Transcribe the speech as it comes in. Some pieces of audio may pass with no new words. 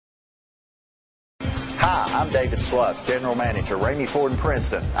Hi, I'm David Sluss, General Manager, Ramey Ford in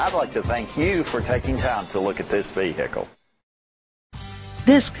Princeton. I'd like to thank you for taking time to look at this vehicle.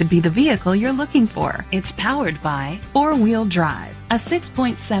 This could be the vehicle you're looking for. It's powered by four-wheel drive, a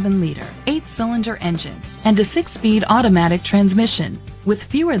 6.7-liter, 8-cylinder engine, and a 6-speed automatic transmission. With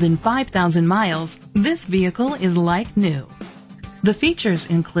fewer than 5,000 miles, this vehicle is like new. The features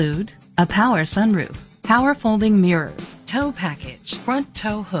include a power sunroof, power folding mirrors, tow package, front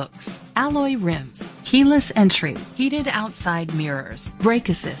tow hooks, alloy rims, keyless entry, heated outside mirrors, brake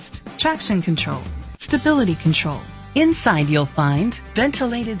assist, traction control, stability control. Inside you'll find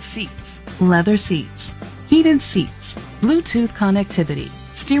ventilated seats, leather seats, heated seats, Bluetooth connectivity,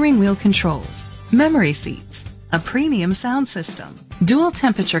 steering wheel controls, memory seats, a premium sound system, dual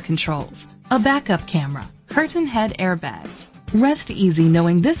temperature controls, a backup camera, curtain head airbags. Rest easy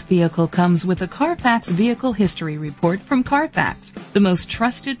knowing this vehicle comes with a Carfax Vehicle History Report from Carfax, the most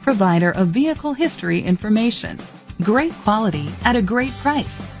trusted provider of vehicle history information. Great quality at a great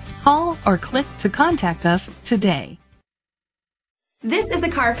price. Call or click to contact us today. This is a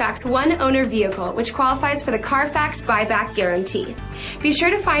Carfax one-owner vehicle which qualifies for the Carfax Buyback Guarantee. Be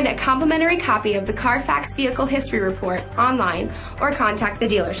sure to find a complimentary copy of the Carfax Vehicle History Report online or contact the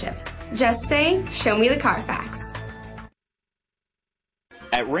dealership. Just say, "Show me the Carfax."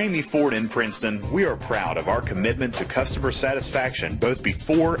 At Ramey Ford in Princeton, we are proud of our commitment to customer satisfaction both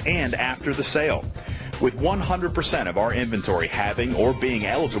before and after the sale. With 100% of our inventory having or being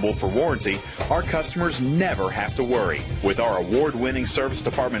eligible for warranty, our customers never have to worry. With our award-winning service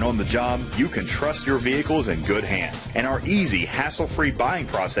department on the job, you can trust your vehicle is in good hands. And our easy, hassle-free buying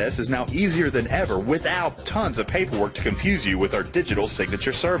process is now easier than ever without tons of paperwork to confuse you with our digital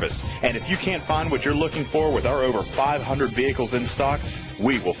signature service. And if you can't find what you're looking for with our over 500 vehicles in stock,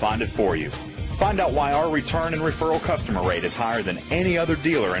 we will find it for you. Find out why our return and referral customer rate is higher than any other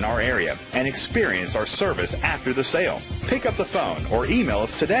dealer in our area and experience our service after the sale. Pick up the phone or email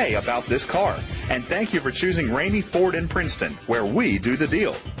us today about this car. And thank you for choosing Ramey Ford in Princeton, where we do the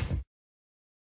deal.